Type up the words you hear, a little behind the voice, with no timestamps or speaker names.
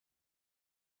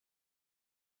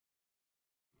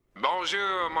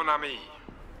Bonjour, mon ami.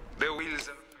 The wheels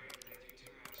of fate.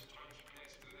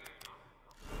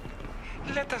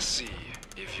 Let us see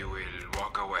if you will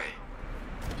walk away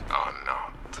or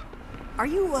not. Are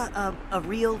you a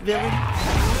real villain?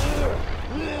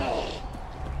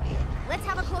 Let's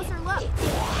have a closer look.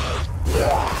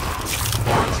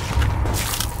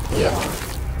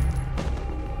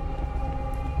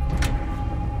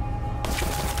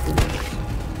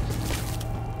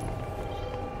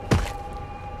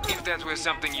 If that were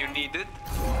something you needed,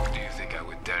 do you think I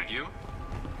would tell you?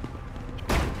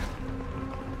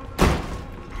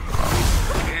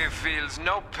 He feels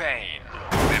no pain.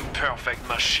 The perfect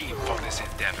machine for this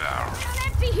endeavor. Not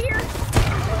empty here!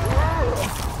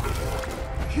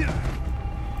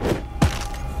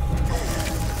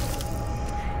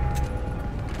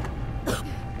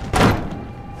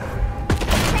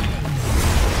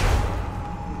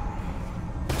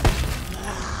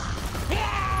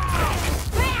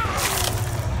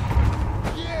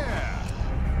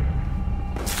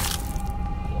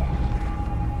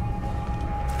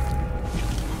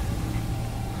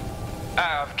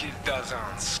 I've killed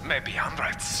dozens, maybe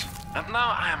hundreds. And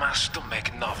now I am asked to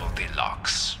make novelty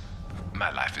locks.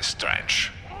 My life is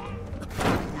strange.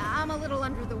 I'm a little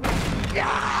under the weather.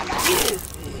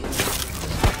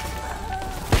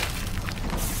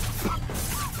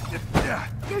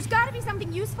 There's gotta be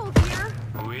something useful here.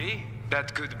 Oui,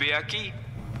 that could be a key.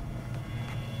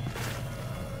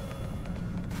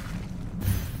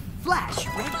 Flash!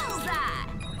 Bullseye!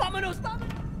 Vámonos, vámonos!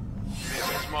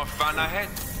 There's more fun ahead.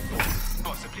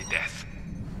 Possibly death.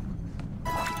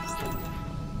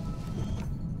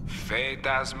 Fate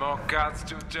has more cards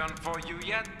to turn for you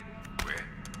yet? Wait.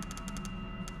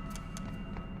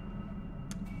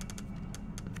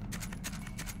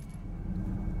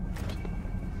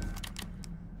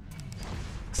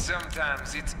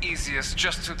 Sometimes it's easiest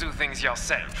just to do things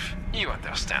yourself. You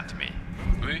understand me?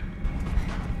 Oui?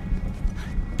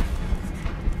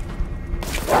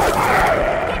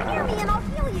 Get near me and I'll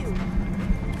heal you.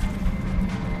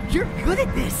 You're good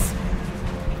at this!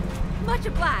 Much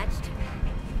obliged.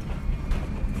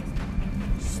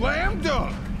 Slam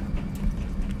dunk!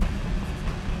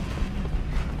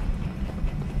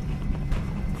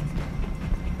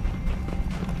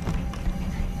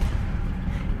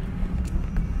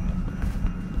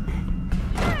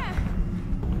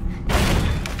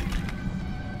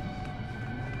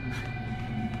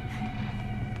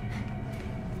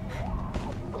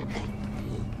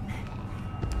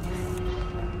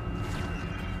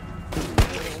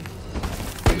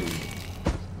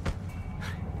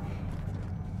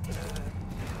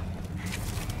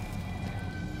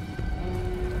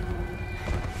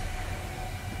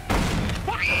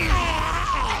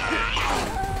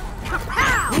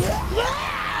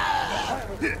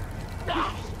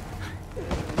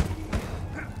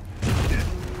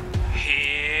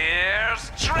 Here's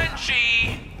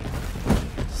Trenchy!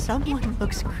 Someone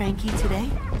looks cranky today.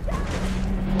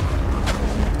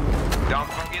 Don't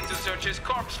forget to search his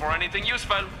corpse for anything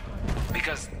useful.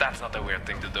 Because that's not a weird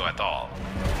thing to do at all.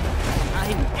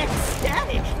 I'm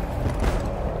ecstatic!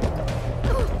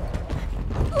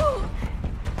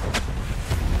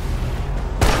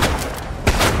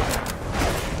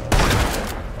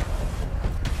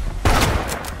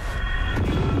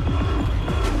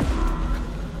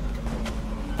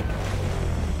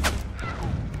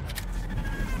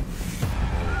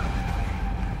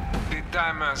 The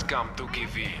time has come to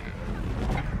give in.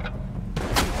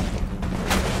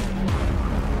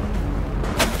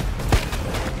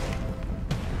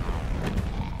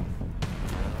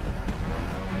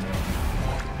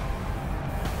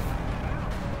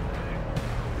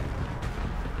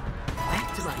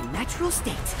 Back to my natural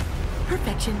state.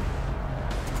 Perfection.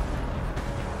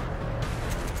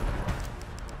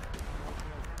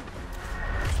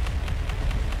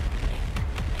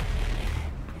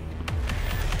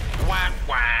 Wah,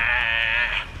 wah.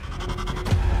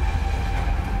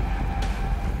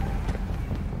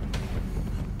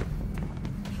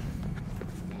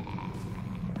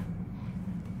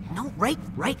 No,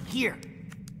 right here.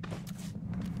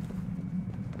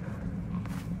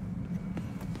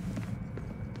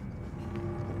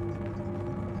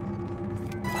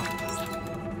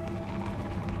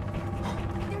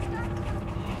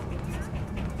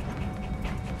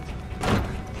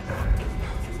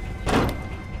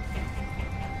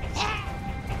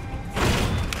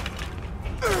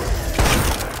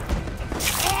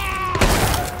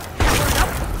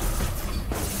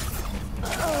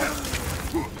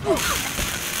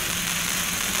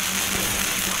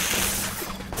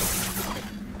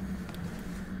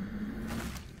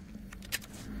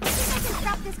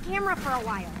 Stop this camera for a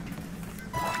while.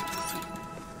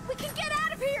 We can get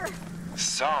out of here!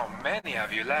 So many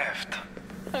of you left.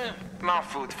 No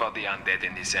food for the undead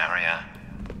in this area.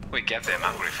 We kept them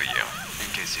hungry for you,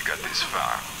 in case you got this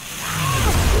far.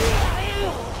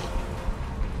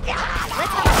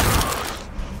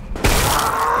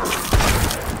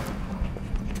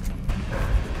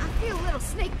 I feel a little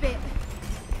snake bit.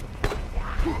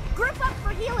 Group up for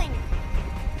healing!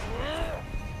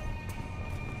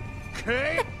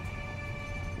 Okay.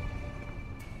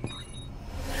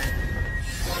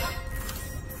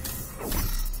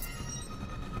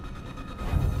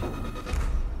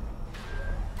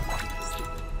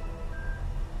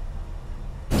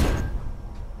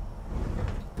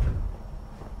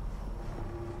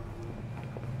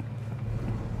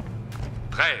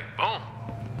 Très bon.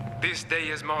 This day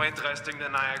is more interesting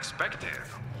than I expected.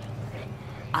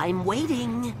 I'm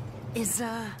waiting. Is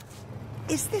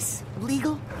this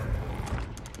legal?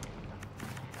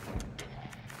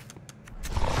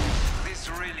 This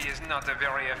really is not a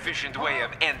very efficient way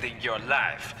of ending your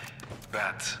life.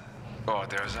 But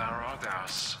orders are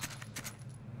orders.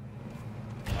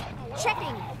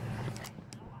 Checking!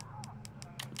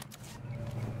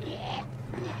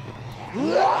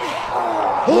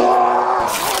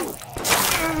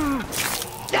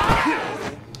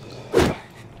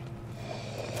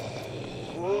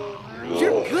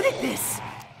 You're good at this.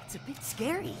 It's a bit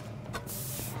scary.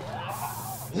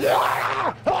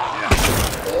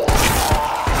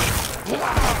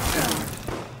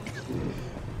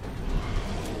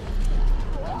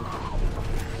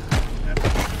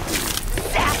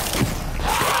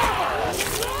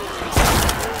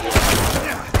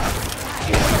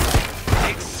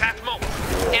 Excitement,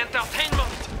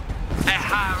 entertainment, a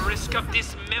high risk of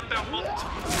dismemberment.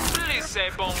 Please say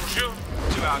bonjour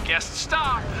to our guest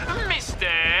star, Mr.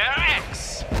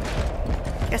 X.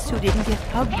 Guess who didn't get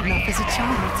hugged enough as a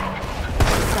child?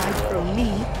 Aside from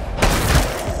me.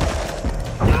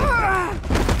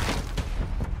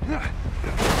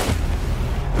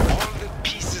 All the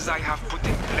pieces I have put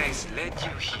in place led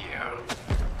you here.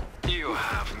 You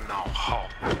have no hope.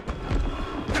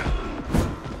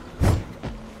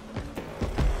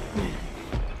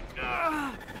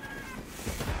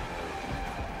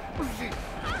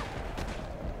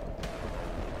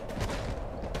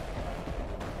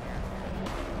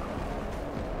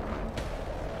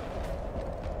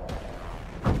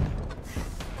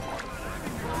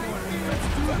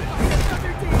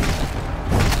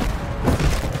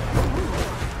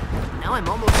 Now I'm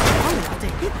almost strong enough to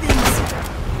hit things.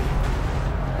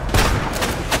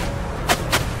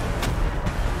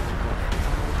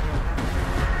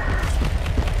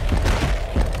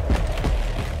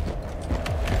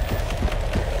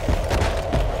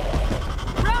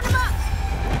 Round him up!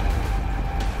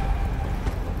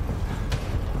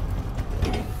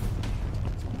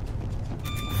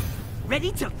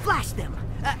 Ready to flash them.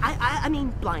 I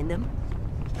mean, blind them.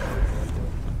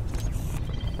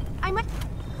 I'm a...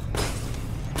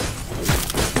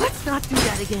 Let's not do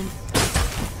that again.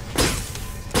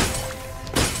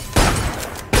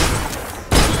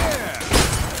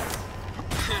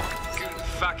 Good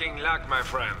fucking luck, my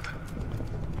friend.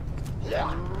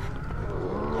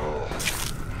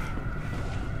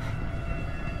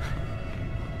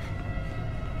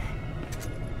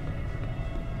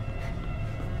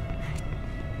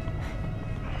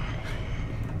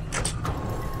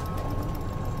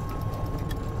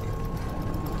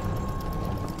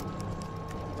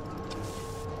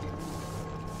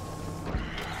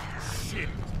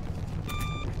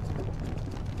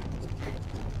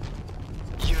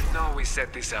 You know we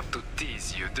set this up to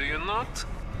tease you, do you not?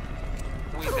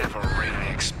 We never really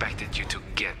expected you to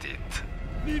get it.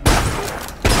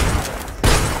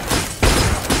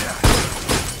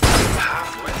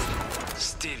 Halfway.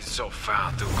 Still so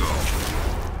far to go.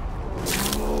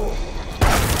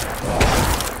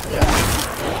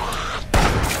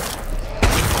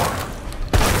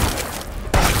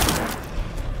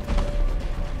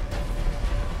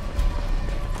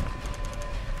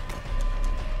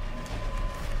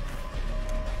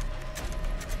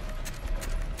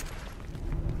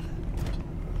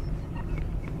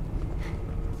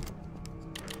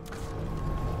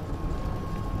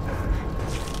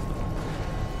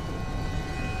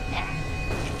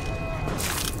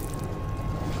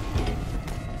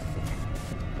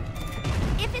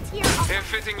 If it's here, I'll... A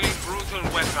fittingly brutal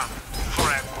weapon for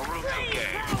a brutal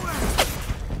game.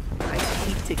 I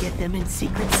hate to get them in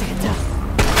secret, Santa.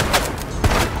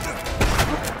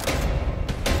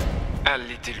 A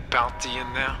little party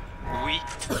in there? Oui.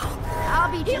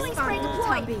 I'll be just fine for the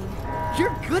time being.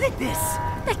 You're good at this.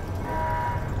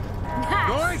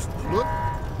 Guys, look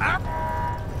up.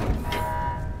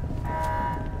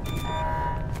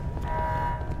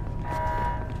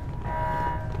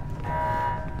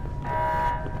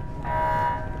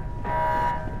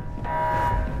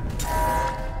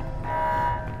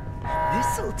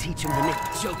 I'll teach him to make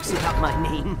jokes about my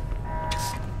name.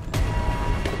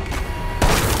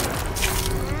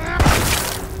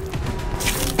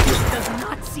 This does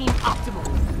not seem optimal.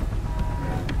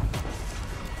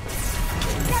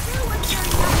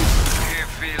 He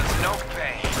feels no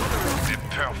pain. The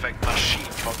perfect machine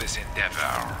for this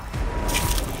endeavor.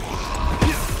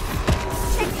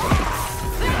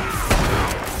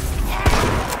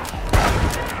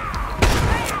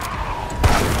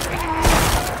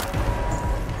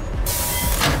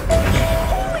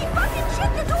 Holy fucking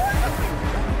shit, the door's open!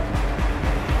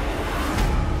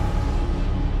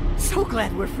 So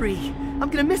glad we're free. I'm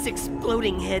gonna miss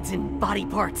exploding heads and body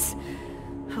parts.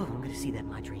 Oh, I'm gonna see that in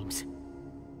my dreams.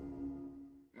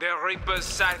 The Reaper's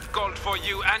Scythe called for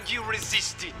you and you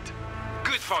resisted.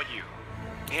 Good for you.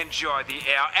 Enjoy the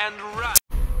air and run.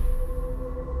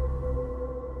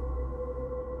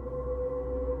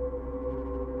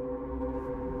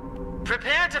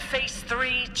 Prepare to face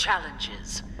 3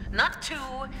 challenges. Not 2,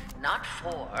 not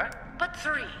 4, but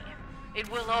 3. It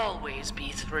will always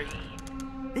be 3.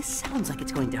 This sounds like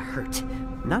it's going to hurt.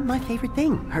 Not my favorite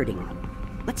thing, hurting.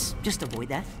 Let's just avoid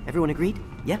that. Everyone agreed?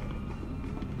 Yeah?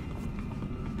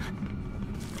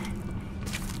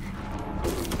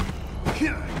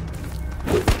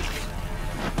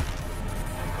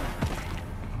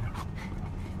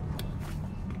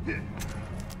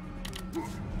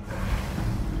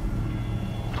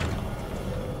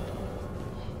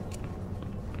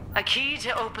 A key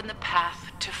to open the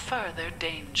path to further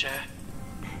danger.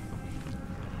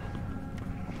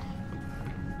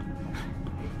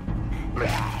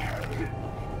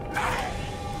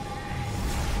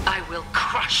 I will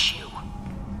crush you.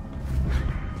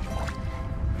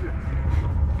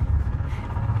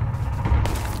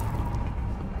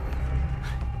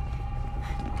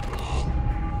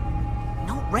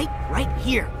 No, right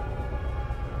here.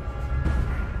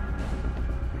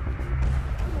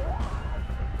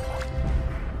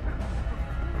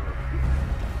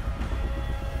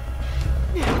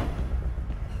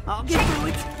 I'll get through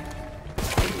it.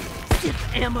 Sip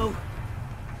ammo.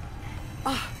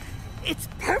 Ah, it's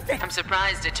perfect. I'm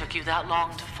surprised it took you that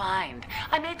long to find.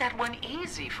 I made that one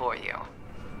easy for you.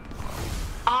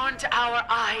 Aren't our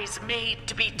eyes made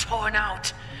to be torn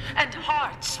out? And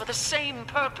hearts for the same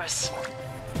purpose?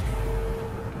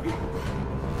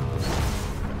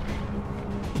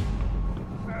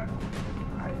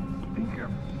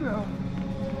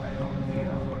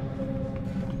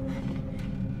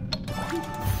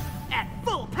 At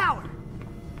full power.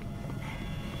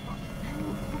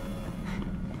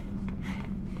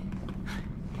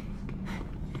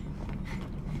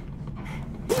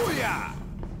 Booyah!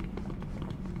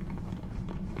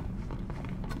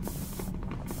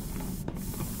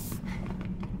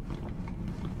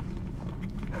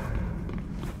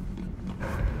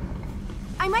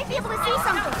 I might be able to see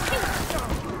something.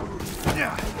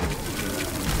 Yeah.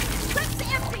 Clip's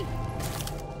empty!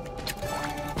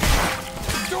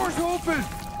 The door's open!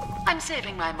 I'm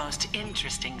saving my most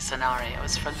interesting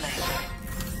scenarios for later.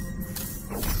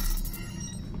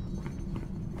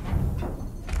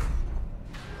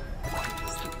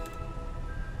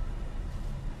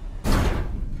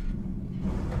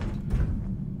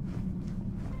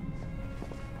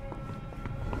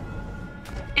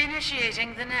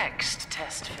 Initiating the next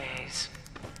test phase.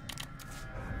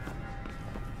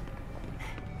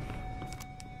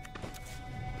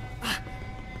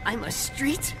 I'm a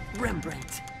street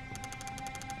Rembrandt.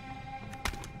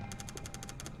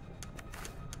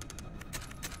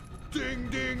 Ding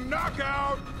ding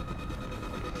knockout!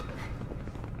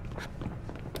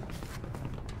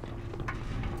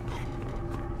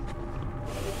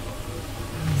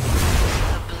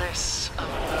 The bliss of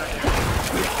murder.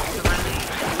 The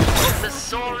relief. The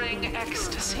soaring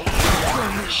ecstasy.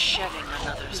 The shedding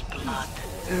another's blood.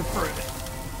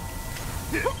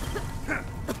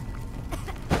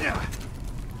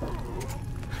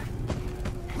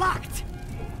 Locked.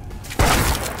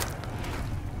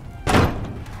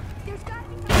 There's gotta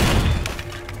be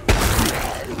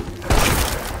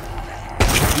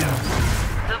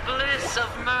The bliss of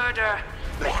murder.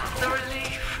 The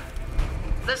relief.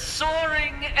 The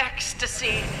soaring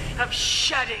ecstasy of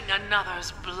shedding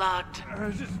another's blood.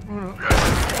 I just wanna...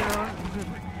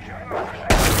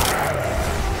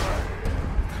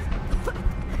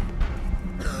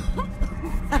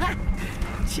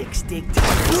 Chicks dig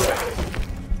tigers.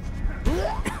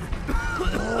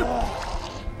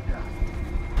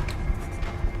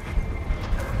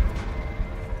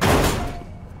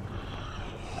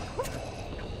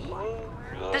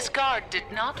 This guard did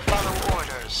not follow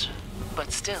orders,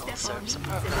 but still serves a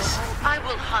purpose. I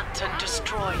will hunt and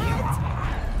destroy you.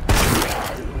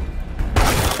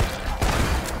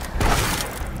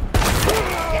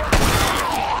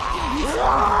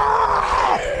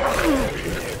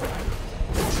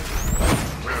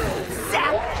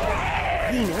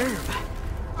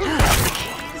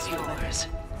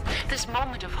 This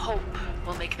moment of hope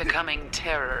will make the coming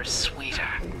terror sweeter.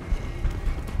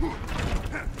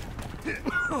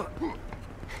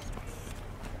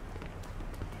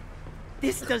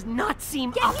 This does not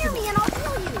seem Get near optimal. me and I'll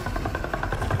kill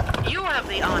you! You have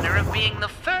the honor of being the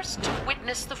first to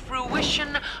witness the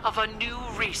fruition of a new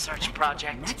research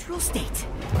project. Natural state.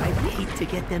 I'd hate to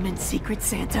get them in secret,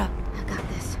 Santa. I got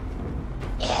this.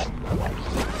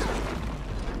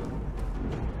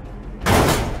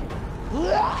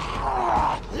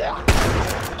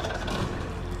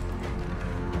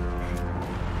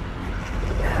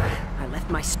 I left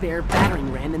my spare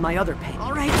battering ram in my other pen.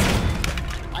 All right,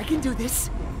 I can do this.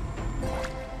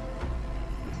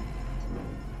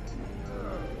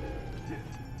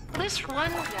 This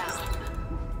one down.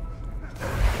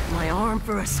 My arm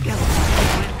for a skeleton.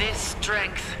 With this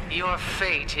strength, your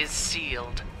fate is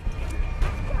sealed.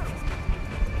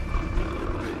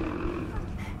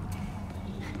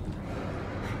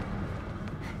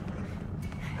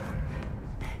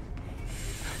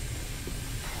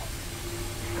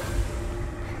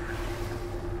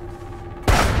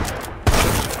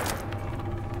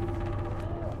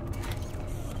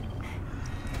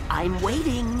 I'm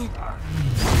waiting.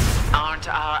 Aren't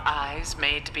our eyes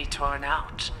made to be torn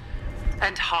out?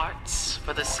 And hearts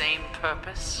for the same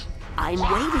purpose? I'm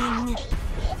waiting.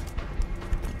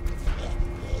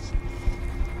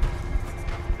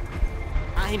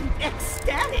 I'm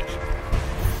ecstatic.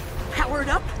 Powered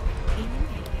up.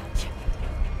 Engage.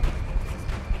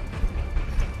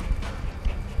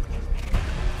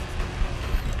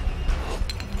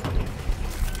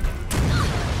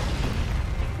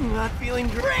 Not feeling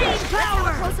great. Let's have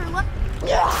a closer look.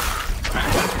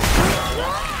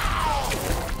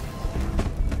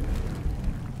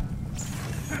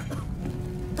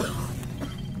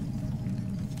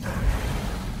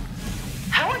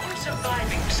 How are you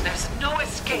surviving? There's no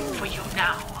escape for you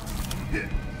now.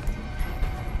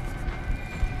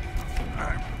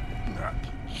 I'm not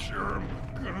sure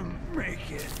I'm gonna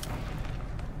make it.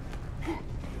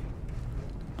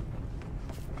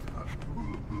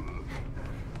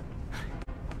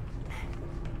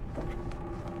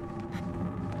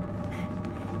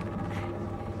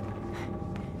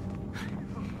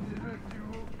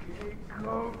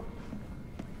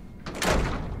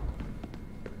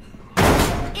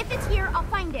 If it's here, I'll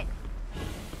find it.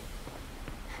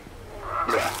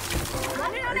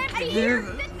 Running out of here!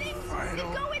 The things that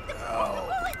go with the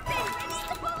bullet thing! I need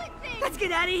the bullet thing! Let's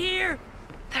get out of here.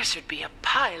 There should be a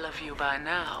pile of you by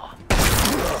now.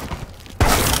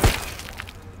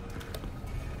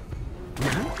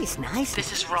 Nice, nice.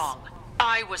 This is wrong.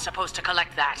 I was supposed to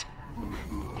collect that.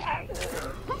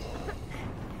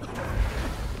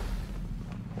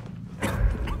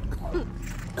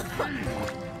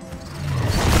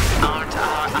 Aren't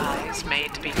our eyes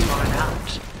made to be torn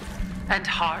out? And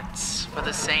hearts for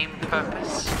the same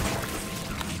purpose?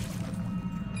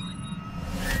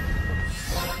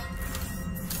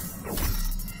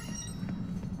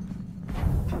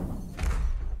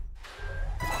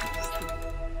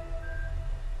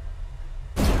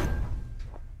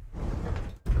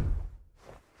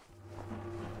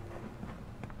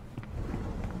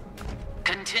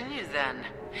 Continue then,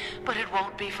 but it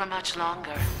won't be for much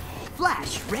longer.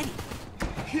 Flash, ready.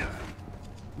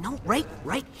 No,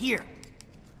 right here.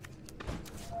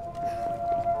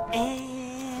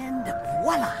 And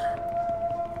voila.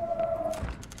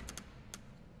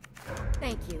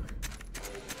 Thank you.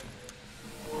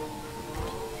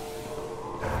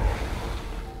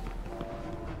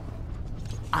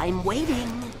 I'm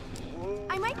waiting.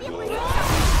 I might be able to...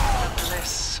 The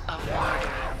bliss of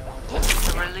murder,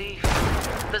 the relief,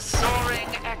 the soaring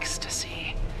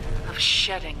ecstasy of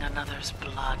shedding another's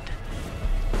blood.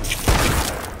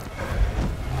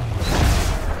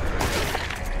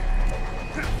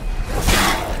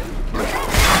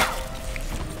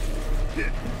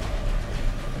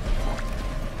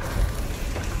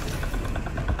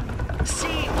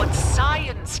 See what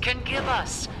science can give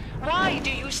us. Why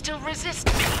do you still resist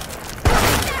me?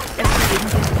 Didn't get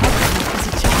hug enough as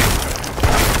a child.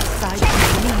 Aside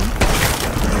from me.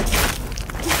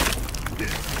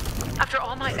 After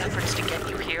all my efforts to get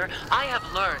you here, I have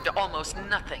learned almost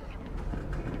nothing.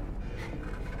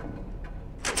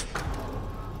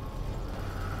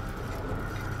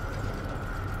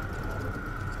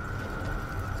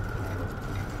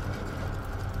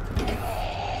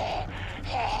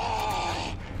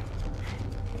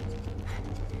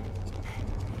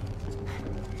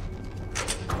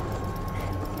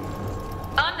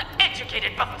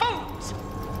 Uneducated buffoons!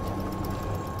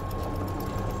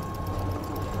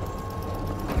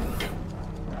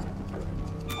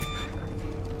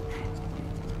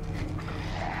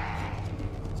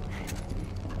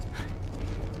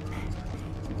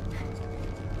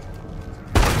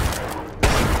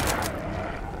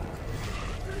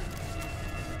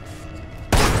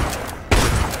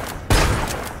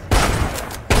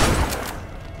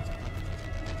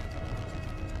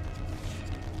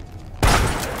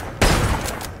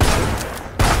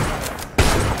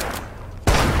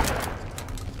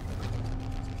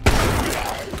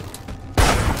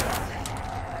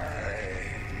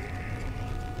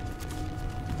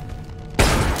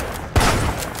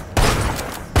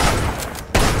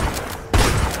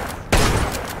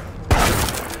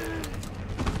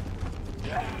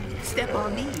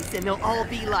 kids and they'll all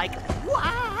be like,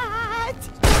 what?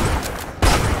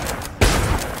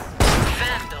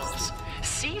 Vandals,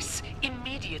 cease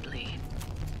immediately.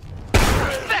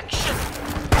 Perfection!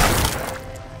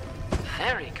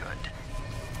 Very good.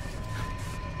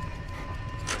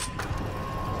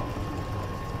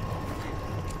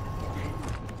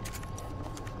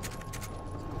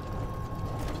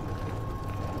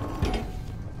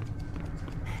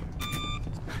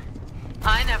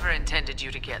 I never intended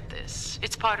you to get this.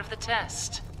 It's part of the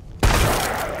test.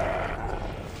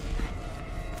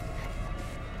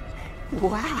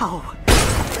 Wow.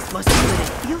 This must be what it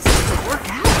feels like to work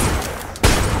out.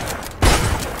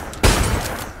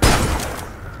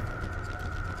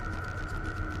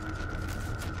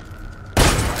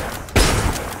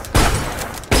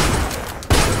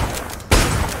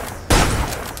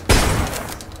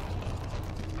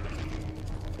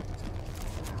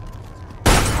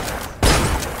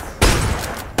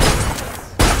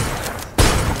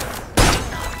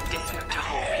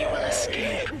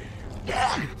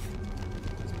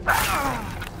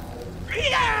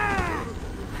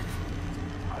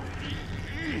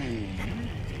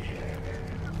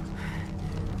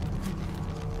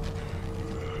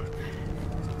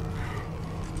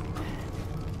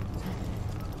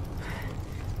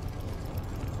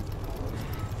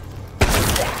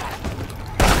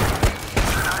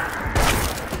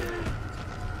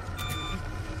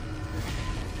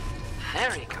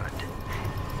 Very good.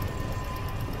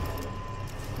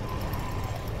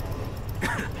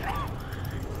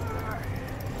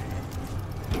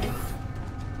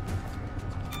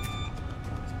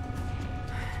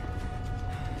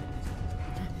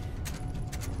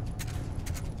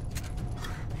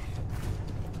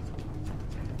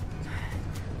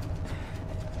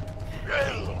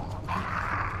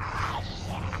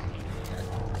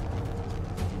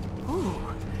 Ooh,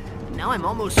 now I'm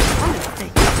almost strong enough to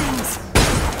hit things.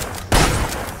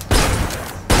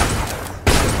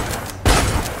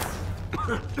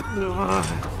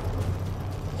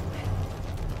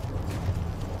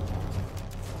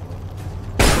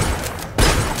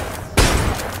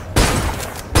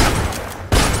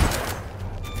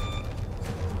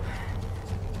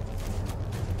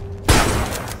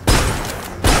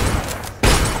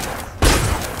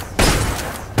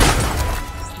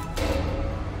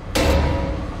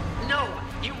 No,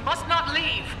 you must not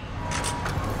leave.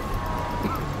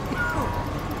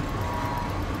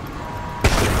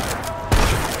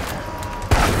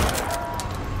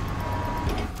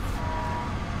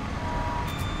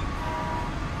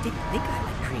 Didn't think I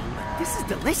like cream, but this is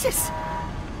delicious.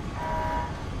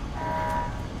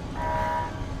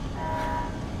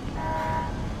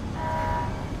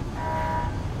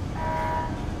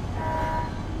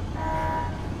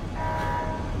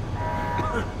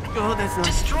 Oh, that's not...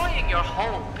 Destroying your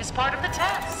hope is part of the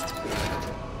test.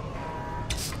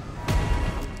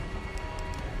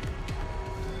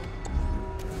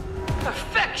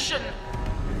 Perfection!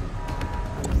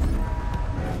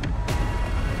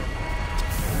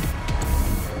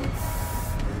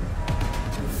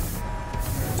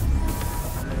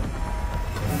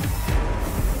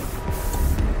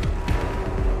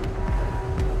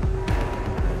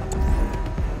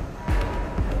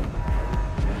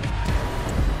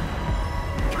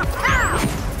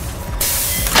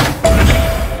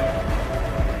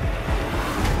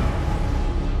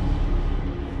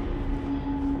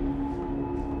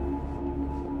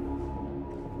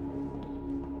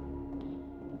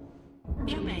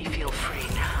 You may feel free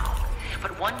now,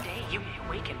 but one day you may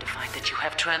awaken to find that you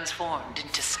have transformed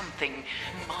into something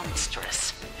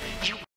monstrous.